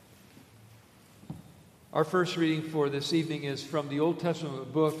Our first reading for this evening is from the Old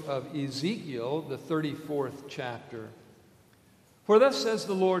Testament book of Ezekiel, the 34th chapter. For thus says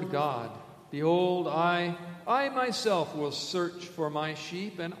the Lord God, Behold, I myself will search for my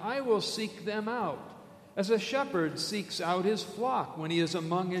sheep, and I will seek them out, as a shepherd seeks out his flock when he is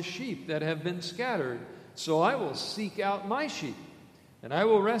among his sheep that have been scattered. So I will seek out my sheep, and I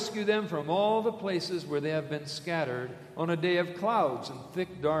will rescue them from all the places where they have been scattered on a day of clouds and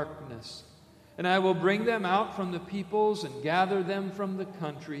thick darkness. And I will bring them out from the peoples and gather them from the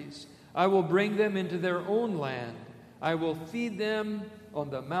countries. I will bring them into their own land. I will feed them on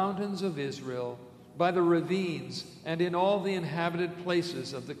the mountains of Israel, by the ravines, and in all the inhabited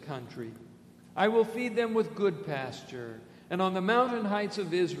places of the country. I will feed them with good pasture, and on the mountain heights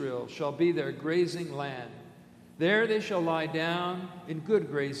of Israel shall be their grazing land. There they shall lie down in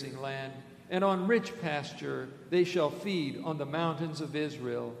good grazing land, and on rich pasture they shall feed on the mountains of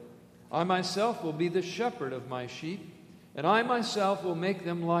Israel. I myself will be the shepherd of my sheep, and I myself will make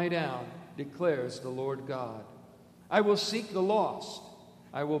them lie down, declares the Lord God. I will seek the lost.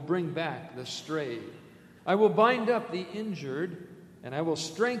 I will bring back the strayed. I will bind up the injured, and I will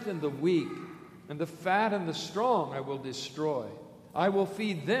strengthen the weak, and the fat and the strong I will destroy. I will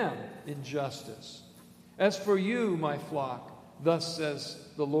feed them in justice. As for you, my flock, thus says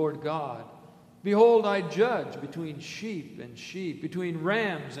the Lord God, Behold, I judge between sheep and sheep, between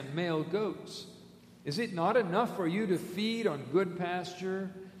rams and male goats. Is it not enough for you to feed on good pasture,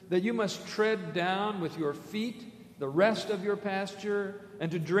 that you must tread down with your feet the rest of your pasture,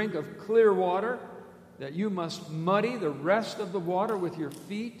 and to drink of clear water, that you must muddy the rest of the water with your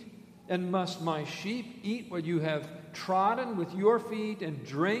feet? And must my sheep eat what you have trodden with your feet, and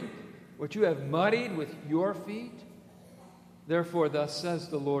drink what you have muddied with your feet? Therefore thus says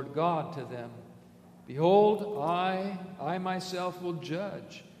the Lord God to them, Behold, I myself will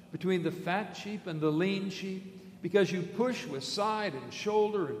judge between the fat sheep and the lean sheep, because you push with side and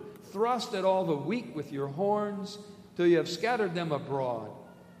shoulder and thrust at all the weak with your horns, till you have scattered them abroad.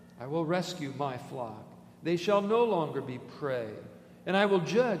 I will rescue my flock. They shall no longer be prey. And I will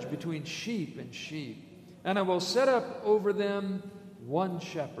judge between sheep and sheep. And I will set up over them one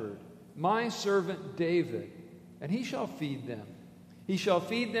shepherd, my servant David, and he shall feed them. He shall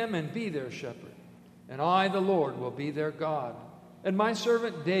feed them and be their shepherd. And I, the Lord, will be their God. And my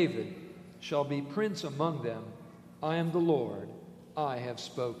servant David shall be prince among them. I am the Lord. I have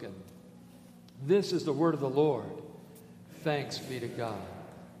spoken. This is the word of the Lord. Thanks be to God.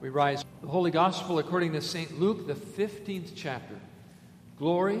 We rise. The Holy Gospel according to St. Luke, the 15th chapter.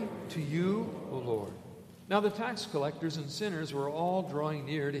 Glory to you, O Lord. Now the tax collectors and sinners were all drawing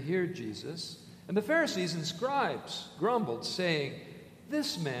near to hear Jesus. And the Pharisees and scribes grumbled, saying,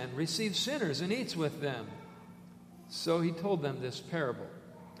 This man receives sinners and eats with them. So he told them this parable.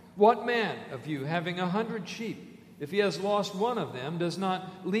 What man of you, having 100 sheep, if he has lost one of them, does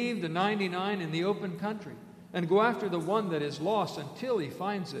not leave the 99 in the open country and go after the one that is lost until he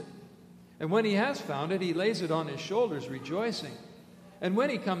finds it? And when he has found it, he lays it on his shoulders, rejoicing. And when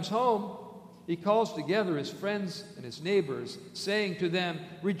he comes home, he calls together his friends and his neighbors, saying to them,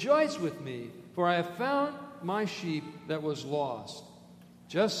 Rejoice with me, for I have found my sheep that was lost.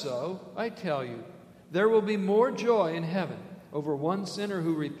 Just so, I tell you, there will be more joy in heaven over one sinner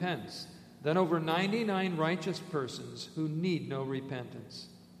who repents than over 99 righteous persons who need no repentance.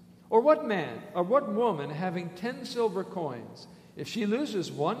 Or what man or what woman having 10 silver coins, if she loses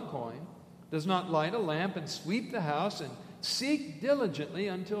one coin, does not light a lamp and sweep the house and seek diligently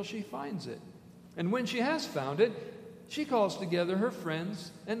until she finds it? And when she has found it, she calls together her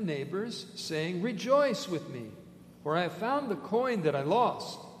friends and neighbors, saying, Rejoice with me, for I have found the coin that I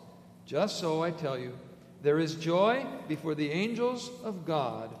lost. Just so, I tell you, there is joy before the angels of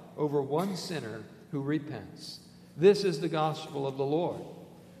God over one sinner who repents. This is the gospel of the Lord.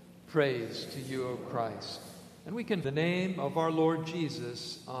 Praise to you, O Christ. And we can, in the name of our Lord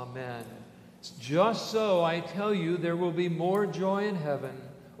Jesus, amen. Just so, I tell you, there will be more joy in heaven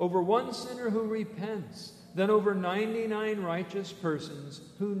over one sinner who repents than over 99 righteous persons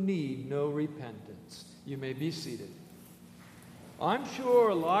who need no repentance. You may be seated. I'm sure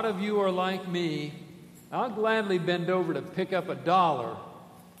a lot of you are like me. I'll gladly bend over to pick up $1,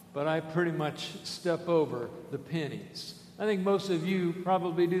 but I pretty much step over the pennies. I think most of you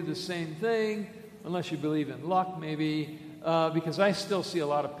probably do the same thing, unless you believe in luck maybe, because I still see a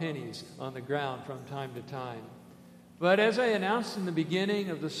lot of pennies on the ground from time to time. But as I announced in the beginning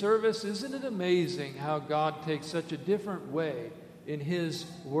of the service, isn't it amazing how God takes such a different way in His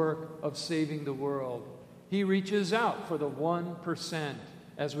work of saving the world? He reaches out for the 1%,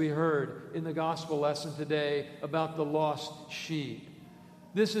 as we heard in the gospel lesson today about the lost sheep.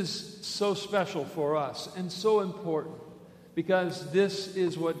 This is so special for us and so important because this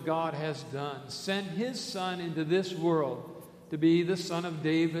is what God has done. Sent His Son into this world to be the Son of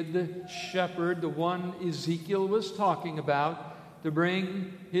David, the shepherd, the one Ezekiel was talking about, to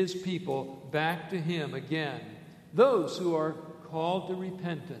bring His people back to Him again. Those who are called to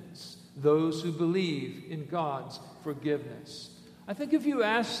repentance, those who believe in God's forgiveness. I think if you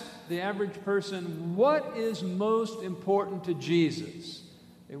ask the average person, what is most important to Jesus?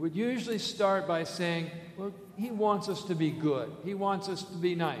 It would usually start by saying, well, He wants us to be good. He wants us to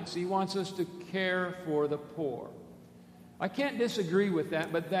be nice. He wants us to care for the poor. I can't disagree with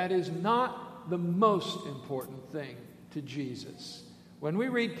that, but that is not the most important thing to Jesus. When we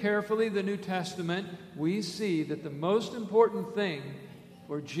read carefully the New Testament, we see that the most important thing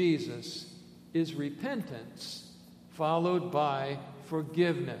for Jesus is repentance, followed by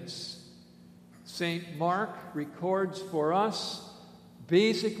forgiveness. St. Mark records for us,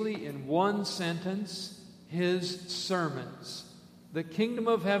 basically in one sentence, his sermons. The kingdom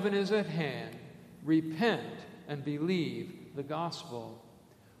of heaven is at hand. Repent and believe the gospel.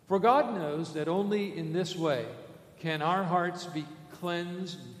 For God knows that only in this way can our hearts be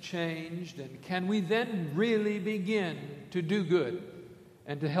cleansed and changed, and can we then really begin to do good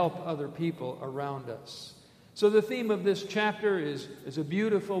and to help other people around us. So the theme of this chapter is a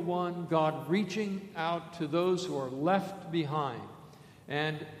beautiful one, God reaching out to those who are left behind,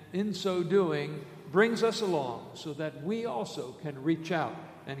 and in so doing brings us along so that we also can reach out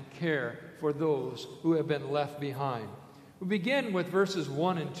and care for those who have been left behind. We begin with verses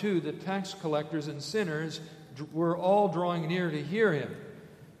 1 and 2. The tax collectors and sinners were all drawing near to hear Him.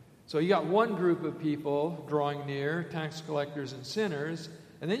 So you got one group of people drawing near, tax collectors and sinners,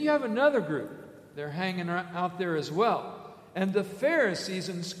 and then you have another group. They're hanging out there as well. And the Pharisees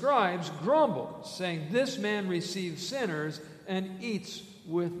and scribes grumbled, saying, "This man receives sinners and eats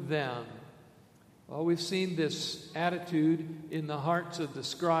with them." Well, we've seen this attitude in the hearts of the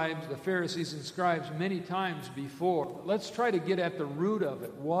scribes, the Pharisees and scribes, many times before. Let's try to get at the root of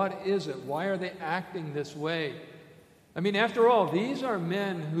it. What is it? Why are they acting this way? I mean, after all, these are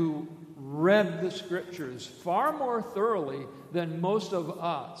men who read the Scriptures far more thoroughly than most of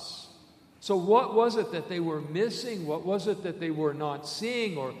us. So what was it that they were missing? What was it that they were not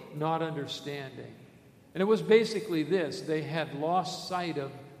seeing or not understanding? And it was basically this. They had lost sight of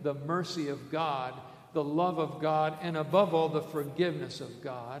the mercy of God, the love of God, and above all, the forgiveness of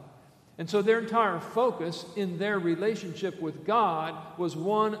God. And so their entire focus in their relationship with God was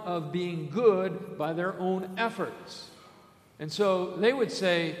one of being good by their own efforts. And so they would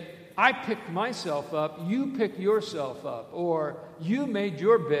say, "I picked myself up, you pick yourself up," or "You made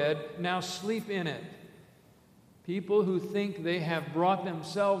your bed, now sleep in it." People who think they have brought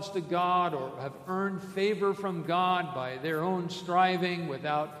themselves to God or have earned favor from God by their own striving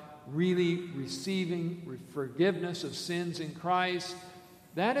without really receiving forgiveness of sins in Christ,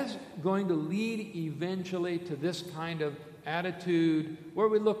 that is going to lead eventually to this kind of attitude where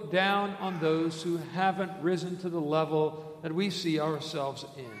we look down on those who haven't risen to the level that we see ourselves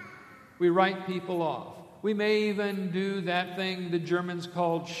in. We write people off. We may even do that thing the Germans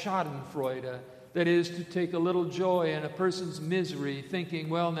called Schadenfreude, that is to take a little joy in a person's misery, thinking,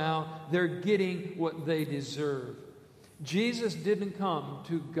 well, now they're getting what they deserve. Jesus didn't come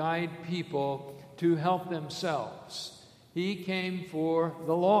to guide people to help themselves. He came for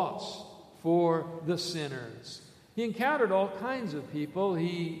the lost, for the sinners. He encountered all kinds of people.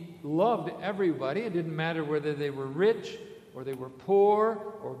 He loved everybody. It didn't matter whether they were rich or they were poor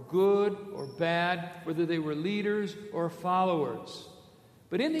or good or bad, whether they were leaders or followers.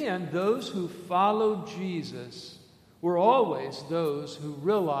 But in the end, those who followed Jesus were always those who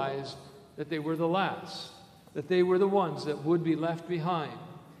realized that they were the last, that they were the ones that would be left behind,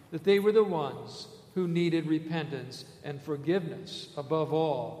 that they were the ones who needed repentance and forgiveness above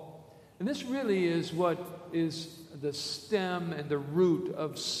all. And this really is what is the stem and the root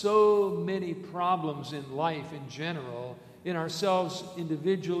of so many problems in life in general, in ourselves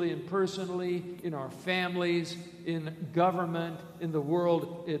individually and personally, in our families, in government, in the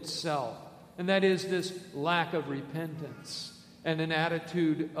world itself. And that is this lack of repentance and an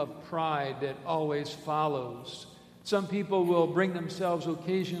attitude of pride that always follows. Some people will bring themselves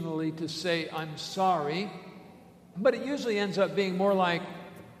occasionally to say, "I'm sorry," but it usually ends up being more like,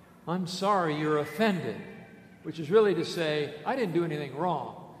 "I'm sorry you're offended," which is really to say, "I didn't do anything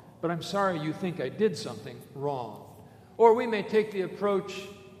wrong, but I'm sorry you think I did something wrong." Or we may take the approach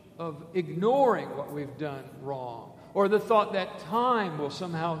of ignoring what we've done wrong, or the thought that time will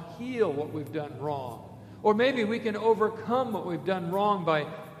somehow heal what we've done wrong. Or maybe we can overcome what we've done wrong by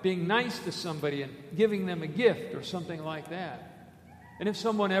being nice to somebody and giving them a gift or something like that. And if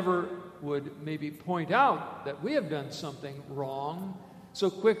someone ever would maybe point out that we have done something wrong, so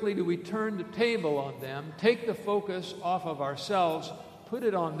quickly do we turn the table on them, take the focus off of ourselves, put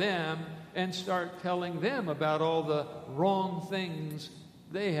it on them, and start telling them about all the wrong things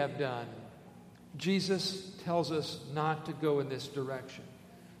they have done. Jesus tells us not to go in this direction.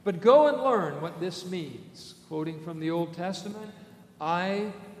 But go and learn what this means. Quoting from the Old Testament,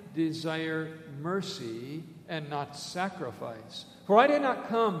 I desire mercy and not sacrifice. For I did not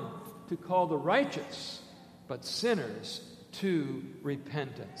come to call the righteous, but sinners to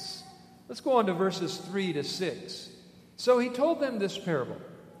repentance. Let's go on to verses 3 to 6. So he told them this parable.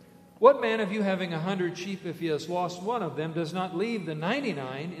 What man of you having 100 sheep, if he has lost one of them, does not leave the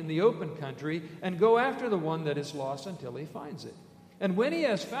 99 in the open country and go after the one that is lost until he finds it? And when he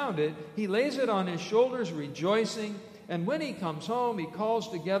has found it, he lays it on his shoulders, rejoicing. And when he comes home, he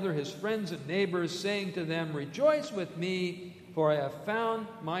calls together his friends and neighbors, saying to them, Rejoice with me, for I have found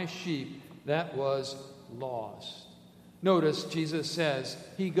my sheep that was lost. Notice Jesus says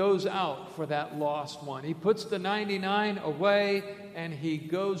he goes out for that lost one. He puts the 99 away and he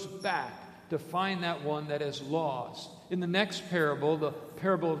goes back to find that one that is lost. In the next parable, the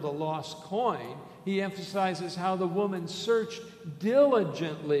parable of the lost coin, he emphasizes how the woman searched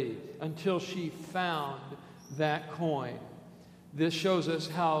diligently until she found that coin. This shows us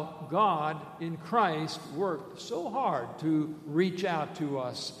how God in Christ worked so hard to reach out to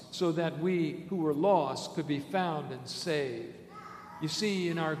us so that we who were lost could be found and saved. You see,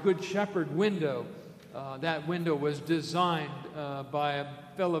 in our Good Shepherd window, that window was designed by a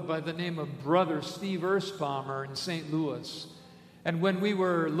fellow by the name of Brother Steve Erspamer in St. Louis. And when we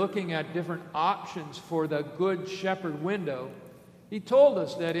were looking at different options for the Good Shepherd window, he told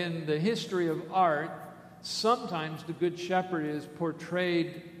us that in the history of art, sometimes the Good Shepherd is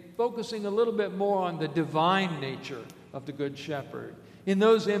portrayed focusing a little bit more on the divine nature of the Good Shepherd. In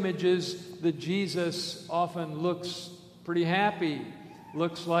those images, the Jesus often looks pretty happy,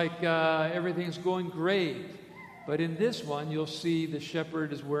 looks like everything's going great. But in this one, you'll see the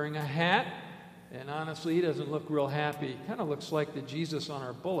shepherd is wearing a hat, and honestly, he doesn't look real happy. Kind of looks like the Jesus on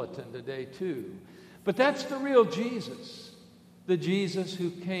our bulletin today, too. But that's the real Jesus. The Jesus who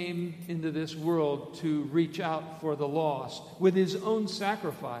came into this world to reach out for the lost with his own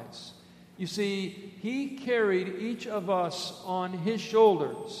sacrifice. You see, he carried each of us on his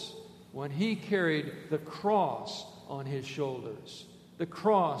shoulders when he carried the cross on his shoulders. The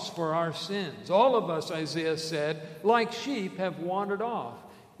cross for our sins. All of us, Isaiah said, like sheep have wandered off,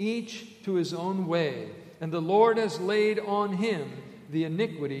 each to his own way. And the Lord has laid on him the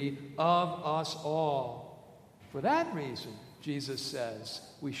iniquity of us all. For that reason, Jesus says,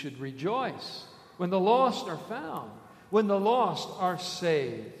 we should rejoice when the lost are found, when the lost are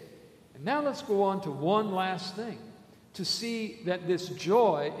saved. And now let's go on to one last thing, to see that this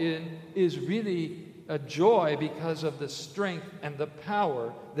joy is really a joy because of the strength and the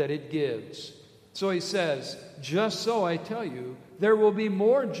power that it gives. So he says, just so I tell you, there will be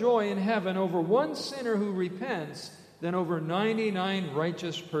more joy in heaven over one sinner who repents than over 99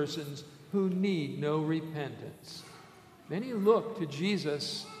 righteous persons who need no repentance. Many look to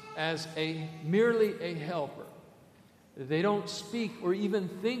Jesus as merely a helper. They don't speak or even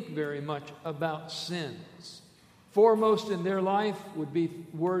think very much about sins. Foremost in their life would be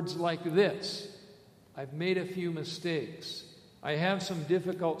words like this: I've made a few mistakes. I have some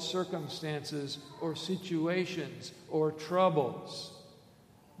difficult circumstances or situations or troubles.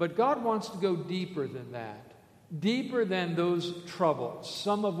 But God wants to go deeper than that. Deeper than those troubles,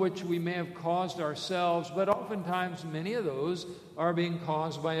 some of which we may have caused ourselves, but oftentimes many of those are being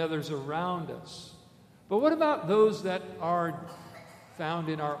caused by others around us. But what about those that are found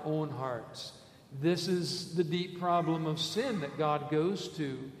in our own hearts? This is the deep problem of sin that God goes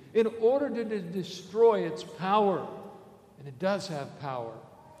to in order to destroy its power. And it does have power.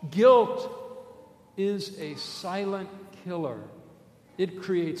 Guilt is a silent killer. It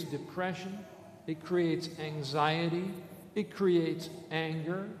creates depression. It creates anxiety. It creates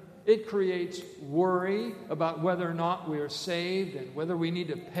anger. It creates worry about whether or not we are saved and whether we need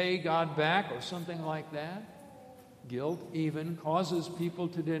to pay God back or something like that. Guilt even causes people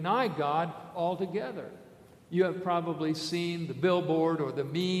to deny God altogether. You have probably seen the billboard or the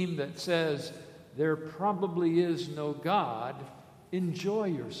meme that says, there probably is no God. Enjoy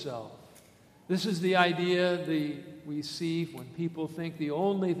yourself. This is the idea we see when people think the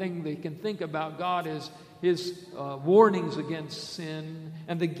only thing they can think about God is his warnings against sin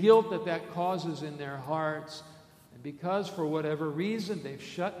and the guilt that causes in their hearts. And because for whatever reason they've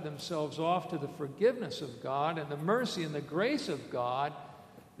shut themselves off to the forgiveness of God and the mercy and the grace of God,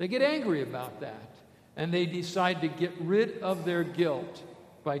 they get angry about that. and they decide to get rid of their guilt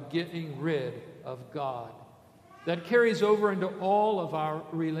by getting rid of God. That carries over into all of our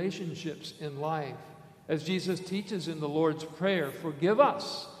relationships in life. As Jesus teaches in the Lord's Prayer, forgive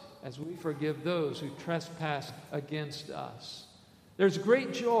us as we forgive those who trespass against us. There's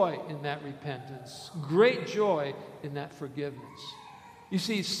great joy in that repentance, great joy in that forgiveness. You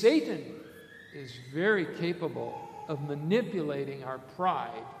see, Satan is very capable of manipulating our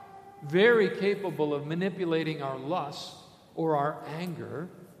pride, very capable of manipulating our lust or our anger,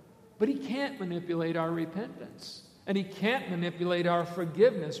 but he can't manipulate our repentance. And he can't manipulate our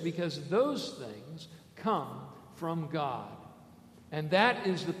forgiveness because those things come from God. And that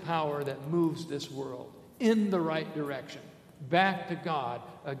is the power that moves this world in the right direction, back to God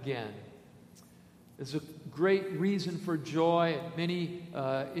again. There's a great reason for joy, and many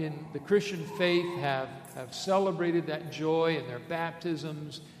in the Christian faith have celebrated that joy in their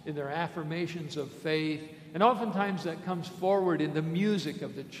baptisms, in their affirmations of faith, and oftentimes that comes forward in the music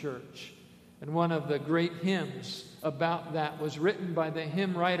of the church. And one of the great hymns about that was written by the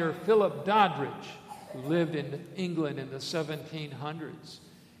hymn writer Philip Doddridge, who lived in England in the 1700s.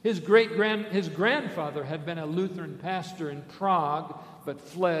 His grandfather had been a Lutheran pastor in Prague, but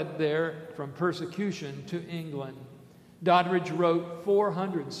fled there from persecution to England. Doddridge wrote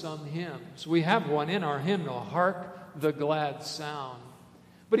 400-some hymns. We have one in our hymnal, Hark the Glad Sound.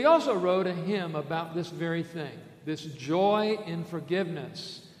 But he also wrote a hymn about this very thing, this joy in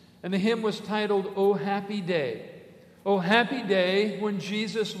forgiveness. And the hymn was titled, O Happy Day. O happy day when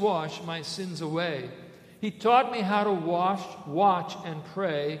Jesus washed my sins away. He taught me how to watch and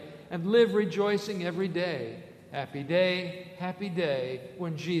pray, and live rejoicing every day. Happy day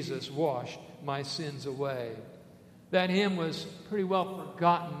when Jesus washed my sins away. That hymn was pretty well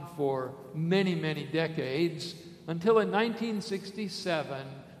forgotten for many, many decades, until in 1967,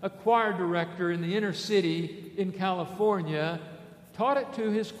 a choir director in the inner city in California taught it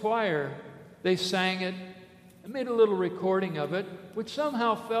to his choir. They sang it and made a little recording of it, which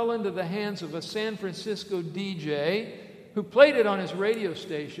somehow fell into the hands of a San Francisco DJ who played it on his radio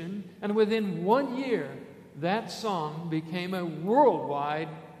station, and within 1 year, that song became a worldwide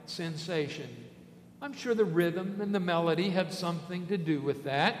sensation. I'm sure the rhythm and the melody had something to do with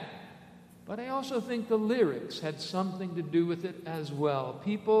that, but I also think the lyrics had something to do with it as well.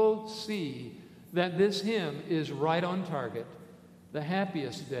 People see that this hymn is right on target. The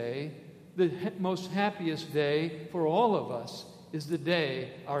happiest day, the most happiest day for all of us is the day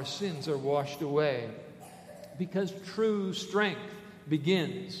our sins are washed away. Because true strength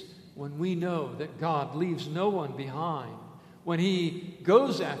begins when we know that God leaves no one behind, when He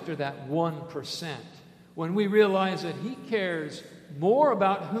goes after that 1%, when we realize that He cares more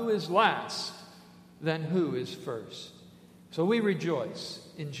about who is last than who is first. So we rejoice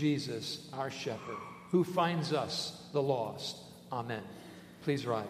in Jesus, our shepherd, who finds us the lost. Amen. Please rise.